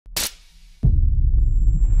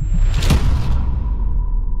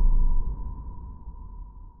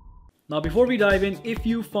Now before we dive in, if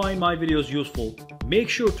you find my videos useful, make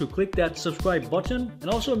sure to click that subscribe button and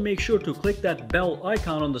also make sure to click that bell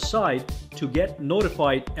icon on the side to get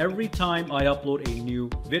notified every time I upload a new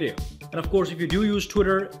video. And of course, if you do use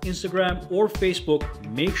Twitter, Instagram, or Facebook,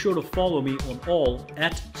 make sure to follow me on all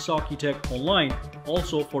at SAKITECH Online,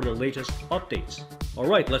 also for the latest updates.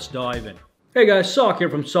 Alright, let's dive in. Hey guys, Sak here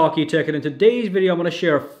from SAKITECH, and in today's video I'm going to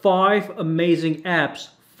share 5 amazing apps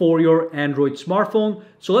for your Android smartphone.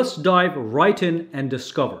 So let's dive right in and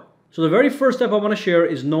discover. So the very first app I want to share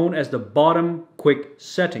is known as the bottom quick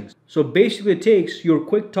settings. So basically it takes your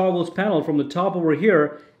quick toggles panel from the top over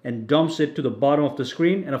here and dumps it to the bottom of the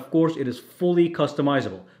screen, and of course it is fully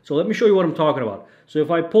customizable. So let me show you what I'm talking about. So if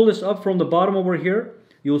I pull this up from the bottom over here,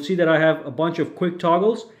 you'll see that I have a bunch of quick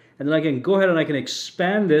toggles, and then I can go ahead and I can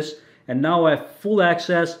expand this, and now I have full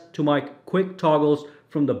access to my quick toggles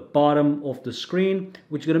from the bottom of the screen,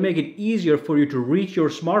 which is going to make it easier for you to reach your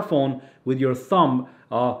smartphone with your thumb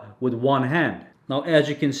with one hand. Now as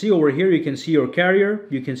you can see over here, you can see your carrier,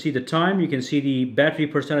 you can see the time, you can see the battery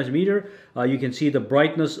percentage meter, you can see the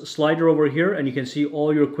brightness slider over here, and you can see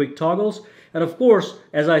all your quick toggles. And of course,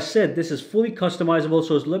 as I said, this is fully customizable,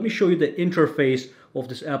 so let me show you the interface of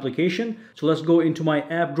this application. So let's go into my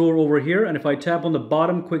app drawer over here, and if I tap on the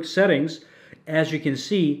bottom quick settings, as you can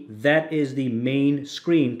see, that is the main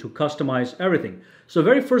screen to customize everything. So the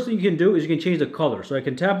very first thing you can do is you can change the color. So I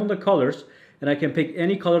can tap on the colors and I can pick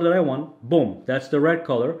any color that I want. Boom, that's the red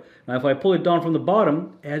color. Now if I pull it down from the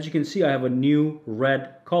bottom, as you can see, I have a new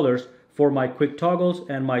red colors for my quick toggles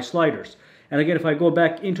and my sliders. And again, if I go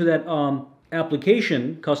back into that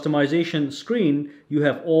application customization screen, you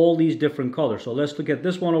have all these different colors. So let's look at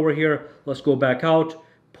this one over here. Let's go back out,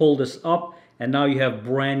 pull this up, and now you have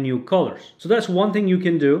brand new colors. So that's one thing you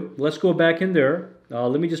can do. Let's go back in there.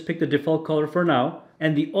 Let me just pick the default color for now.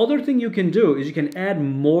 And the other thing you can do is you can add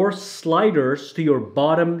more sliders to your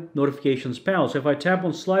bottom notifications panel. So if I tap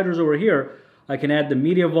on sliders over here, I can add the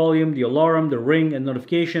media volume, the alarm, the ring, and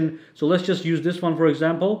notification. So let's just use this one for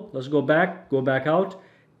example. Let's go back out,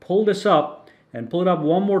 pull this up, and pull it up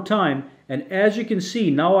one more time. And as you can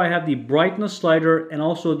see, now I have the brightness slider and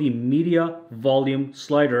also the media volume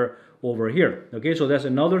slider over here. Okay, so that's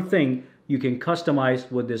another thing you can customize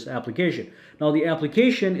with this application. Now the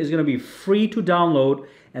application is going to be free to download,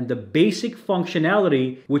 and the basic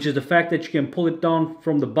functionality, which is the fact that you can pull it down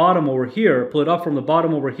from the bottom over here, pull it up from the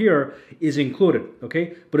bottom over here, is included.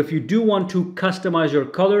 Okay, but if you do want to customize your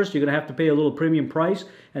colors, you're going to have to pay a little premium price,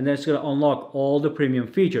 and that's going to unlock all the premium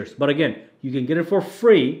features. But again, you can get it for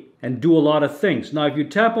free and do a lot of things. Now if you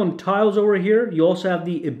tap on tiles over here, you also have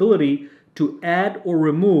the ability to add or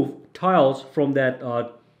remove tiles from that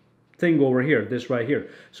thing over here, this right here.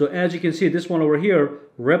 So as you can see, this one over here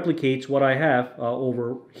replicates what I have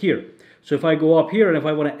over here. So if I go up here and if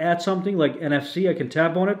I want to add something like NFC, I can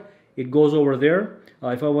tap on it. It goes over there.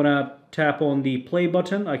 If I want to tap on the play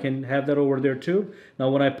button, I can have that over there too. Now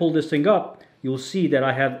when I pull this thing up, you'll see that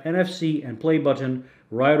I have NFC and play button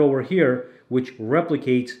right over here, which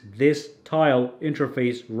replicates this tile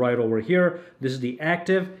interface right over here. This is the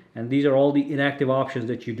active, and these are all the inactive options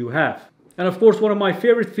that you do have. And of course, one of my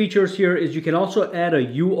favorite features here is you can also add a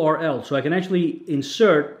URL. So I can actually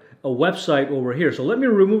insert a website over here. So let me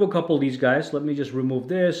remove a couple of these guys. Let me just remove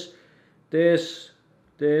this,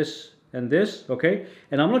 and this, okay?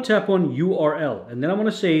 And I'm gonna tap on URL, and then I'm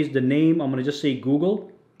gonna say the name, I'm gonna just say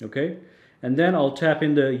Google, okay? And then I'll tap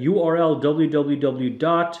in the URL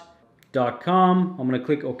www.com. I'm going to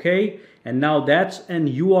click OK, and now that's an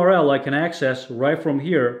URL I can access right from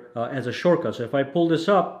here as a shortcut. So if I pull this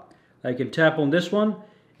up, I can tap on this one,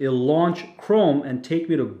 it'll launch Chrome and take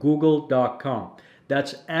me to google.com.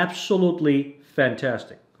 That's absolutely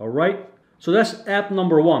fantastic. All right, so that's app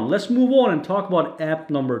number 1. Let's move on and talk about app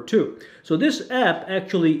number 2. So this app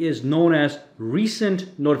actually is known as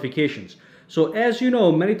recent notifications. So as you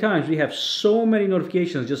know, many times we have so many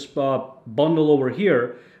notifications just bundled over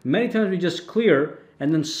here. Many times we just clear,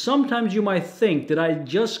 and then sometimes you might think that I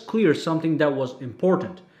just cleared something that was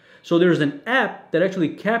important. So there's an app that actually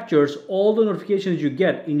captures all the notifications you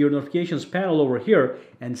get in your notifications panel over here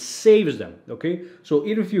and saves them, okay? So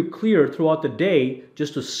even if you clear throughout the day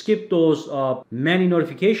just to skip those many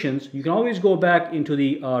notifications, you can always go back into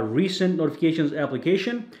the recent notifications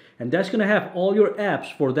application, and that's going to have all your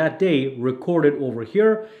apps for that day recorded over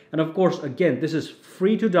here. And of course, again, this is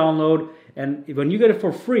free to download, and when you get it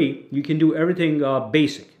for free, you can do everything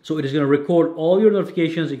basic. So it is going to record all your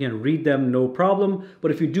notifications. You can read them, no problem.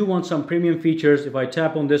 But if you do want some premium features, if I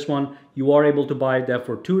tap on this one, you are able to buy that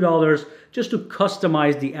for $2 just to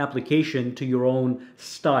customize the application to your own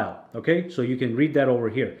style. Okay, so you can read that over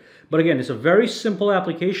here. But again, it's a very simple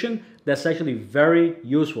application. that's actually very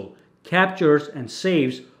useful. Captures and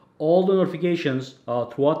saves all the notifications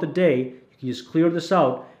throughout the day. You can just clear this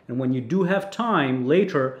out, and when you do have time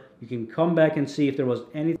later, you can come back and see if there was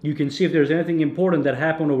any. You can see if there's anything important that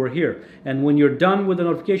happened over here. And when you're done with the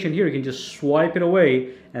notification here, you can just swipe it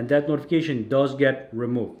away, and that notification does get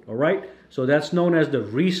removed. All right. So that's known as the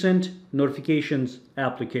recent notifications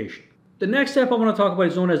application. The next app I want to talk about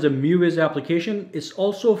is known as the MuViz application. It's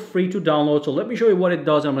also free to download. So let me show you what it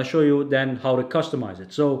does. I'm going to show you then how to customize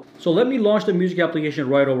it. So let me launch the music application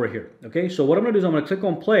right over here. Okay. So what I'm going to do is I'm going to click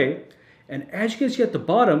on play. And as you can see at the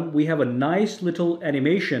bottom, we have a nice little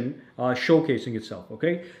animation showcasing itself.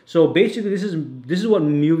 Okay, so basically this is what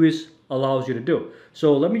MuViz allows you to do.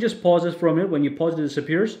 So let me just pause this for a minute. When you pause it,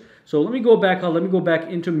 disappears. So let me go back. Let me go back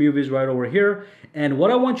into MuViz right over here. And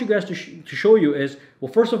what I want you guys to show you is,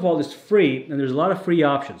 well, first of all, it's free, and there's a lot of free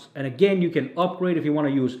options. And again, you can upgrade if you want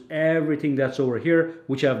to use everything that's over here,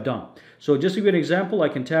 which I've done. So just to give you an example, I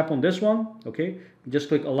can tap on this one. Okay, just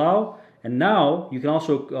click allow. And now you can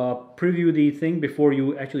also preview the thing before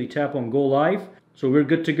you actually tap on go live. So we're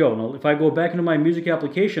good to go. Now if I go back into my music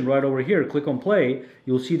application right over here, click on play,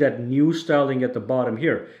 you'll see that new styling at the bottom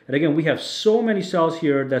here. And again, we have so many styles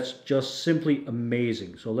here that's just simply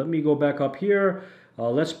amazing. So let me go back up here.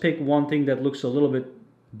 Let's pick one thing that looks a little bit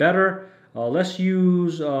better. Let's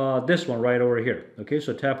use this one right over here. Okay,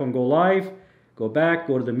 so tap on go live, go back,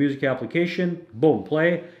 go to the music application, boom,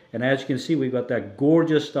 play. And as you can see, we've got that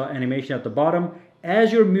gorgeous animation at the bottom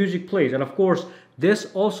as your music plays. And of course,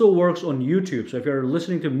 this also works on YouTube. So if you're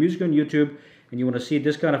listening to music on YouTube and you want to see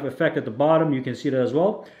this kind of effect at the bottom, you can see that as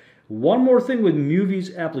well. One more thing with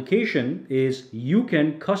MuViz application is you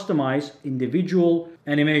can customize individual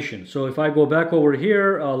animation. So if I go back over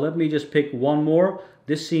here, let me just pick one more.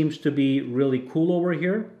 This seems to be really cool over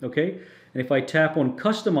here. Okay. And if I tap on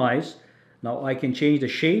customize, now I can change the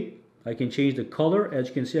shape. I can change the color. As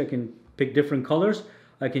you can see, I can pick different colors.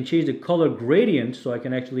 I can change the color gradient, so I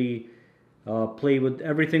can actually play with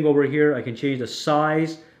everything over here. I can change the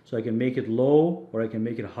size, so I can make it low or I can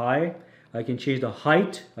make it high. I can change the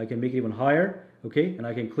height. I can make it even higher. Okay, and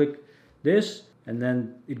I can click this, and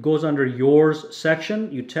then it goes under yours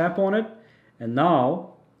section. You tap on it, and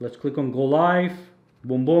now let's click on go live.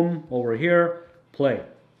 Boom, boom, over here, play.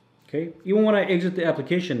 Okay, even when I exit the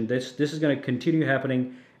application, this is going to continue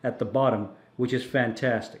happening at the bottom, which is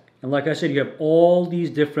fantastic. And like I said, you have all these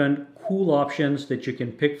different cool options that you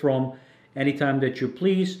can pick from anytime that you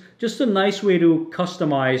please. Just a nice way to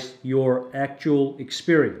customize your actual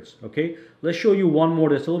experience. Okay, let's show you one more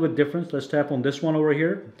that's a little bit different. Let's tap on this one over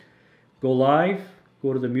here. Go live,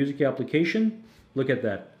 go to the music application. Look at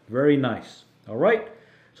that, very nice. All right,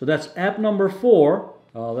 so that's app number 4.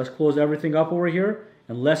 Let's close everything up over here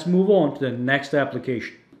and let's move on to the next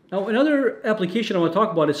application. Now, another application I want to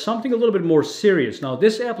talk about is something a little bit more serious. Now,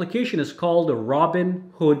 this application is called the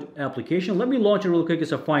Robinhood application. Let me launch it real quick.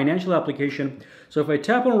 It's a financial application. So if I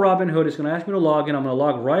tap on Robinhood, it's going to ask me to log in. I'm going to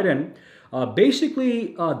log right in.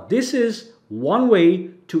 Basically, this is one way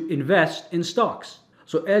to invest in stocks.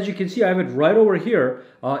 So as you can see, I have it right over here.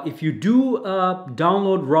 If you do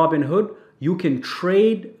download Robinhood, you can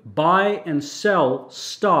trade, buy, and sell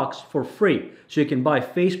stocks for free. So you can buy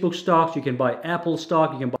Facebook stocks, you can buy Apple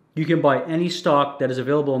stock, you can buy any stock that is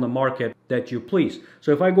available on the market that you please.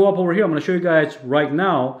 So if I go up over here, I'm going to show you guys right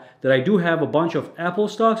now that I do have a bunch of Apple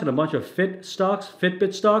stocks and a bunch of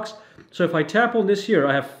Fitbit stocks. So if I tap on this here,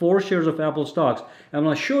 I have 4 shares of Apple stocks. And I'm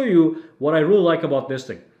going to show you what I really like about this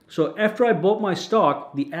thing. So after I bought my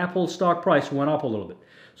stock, the Apple stock price went up a little bit.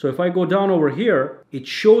 So if I go down over here, it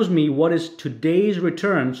shows me what is today's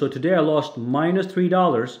return. So today I lost minus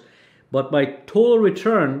 $3, but my total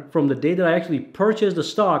return from the day that I actually purchased the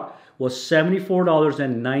stock was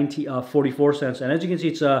 $74.44. And as you can see,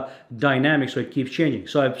 it's dynamic, so it keeps changing.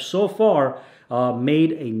 So I've so far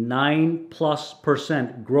made a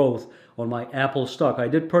 9+% growth on my Apple stock. I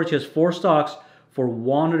did purchase 4 stocks for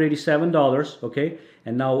 $187, okay?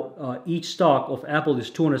 And now each stock of Apple is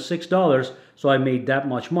 $206, so I made that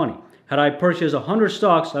much money. Had I purchased 100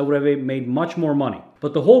 stocks, I would have made much more money.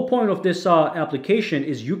 But the whole point of this application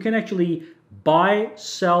is you can actually buy,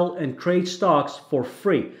 sell, and trade stocks for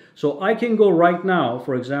free. So I can go right now,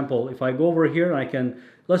 for example, if I go over here, I can,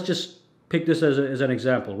 let's just pick this as an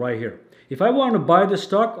example right here. If I want to buy this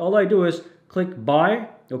stock, all I do is click buy,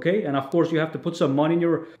 okay? And of course you have to put some money in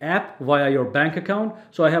your app via your bank account.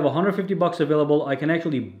 So I have 150 bucks available. I can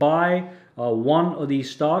actually buy one of these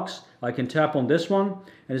stocks. I can tap on this one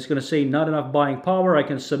and it's going to say not enough buying power. I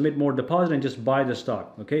can submit more deposit and just buy the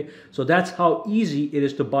stock, okay? So that's how easy it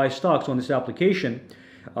is to buy stocks on this application.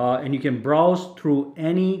 and you can browse through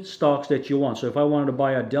any stocks that you want. So if I wanted to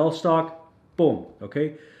buy a Dell stock, boom,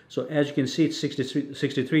 okay? So as you can see, it's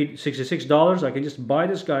 $66. I can just buy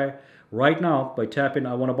this guy right now by tapping,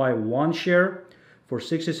 I want to buy one share for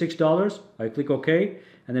 $66. I click OK,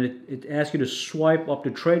 and then it asks you to swipe up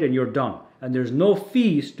to trade, and you're done. And there's no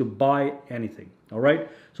fees to buy anything. All right,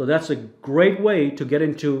 so that's a great way to get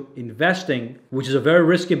into investing, which is a very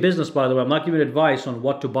risky business, by the way. I'm not giving advice on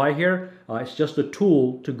what to buy here. It's just a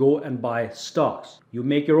tool to go and buy stocks. You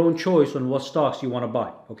make your own choice on what stocks you want to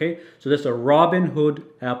buy. Okay, so that's a Robinhood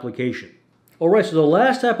application. All right, so the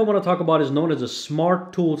last app I want to talk about is known as a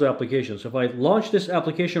Smart Tools application. So if I launch this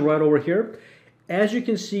application right over here, as you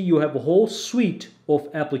can see, you have a whole suite of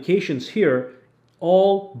applications here,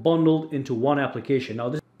 all bundled into one application. Now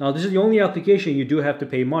this is the only application you do have to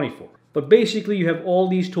pay money for. But basically you have all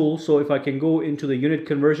these tools. So if I can go into the unit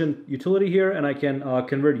conversion utility here, and I can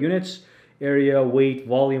convert units, area, weight,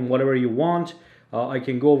 volume, whatever you want. I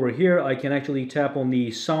can go over here. I can actually tap on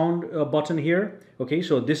the sound button here. Okay,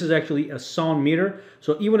 so this is actually a sound meter.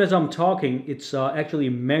 So even as I'm talking, it's actually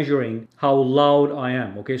measuring how loud I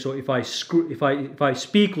am. Okay, so if I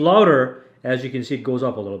speak louder, as you can see, it goes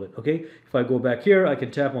up a little bit. Okay, if I go back here, I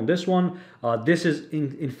can tap on this one. This is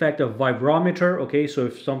in fact a vibrometer. Okay, so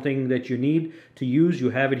if something that you need to use, you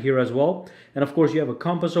have it here as well. And of course, you have a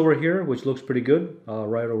compass over here, which looks pretty good.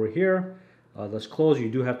 Right over here. Let's close. You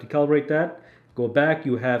do have to calibrate that. Go back,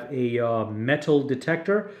 you have a metal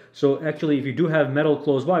detector. So actually, if you do have metal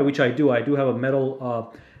close by, which I do have a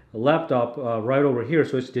metal laptop right over here.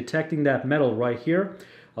 So it's detecting that metal right here.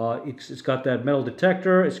 It's got that metal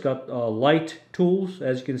detector. It's got light tools.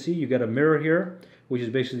 As you can see, you got a mirror here, which is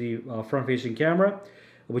basically front-facing camera.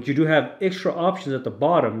 But you do have extra options at the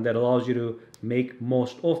bottom that allows you to make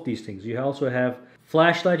most of these things. You also have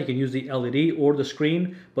flashlight. You can use the LED or the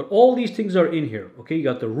screen, but all these things are in here. Okay, you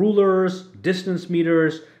got the rulers, distance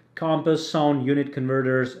meters, compass, sound unit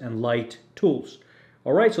converters, and light tools.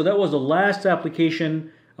 All right, so that was the last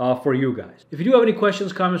application for you guys. If you do have any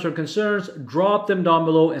questions, comments, or concerns, drop them down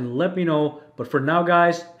below and let me know. But for now,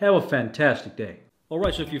 guys, have a fantastic day.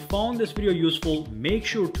 Alright, so if you found this video useful, make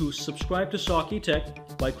sure to subscribe to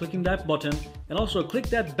SAKITECH by clicking that button, and also click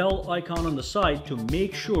that bell icon on the side to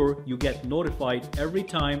make sure you get notified every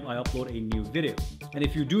time I upload a new video. And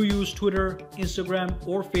if you do use Twitter, Instagram,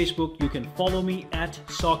 or Facebook, you can follow me at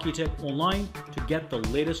SAKITECH Online to get the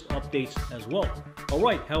latest updates as well.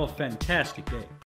 Alright, have a fantastic day.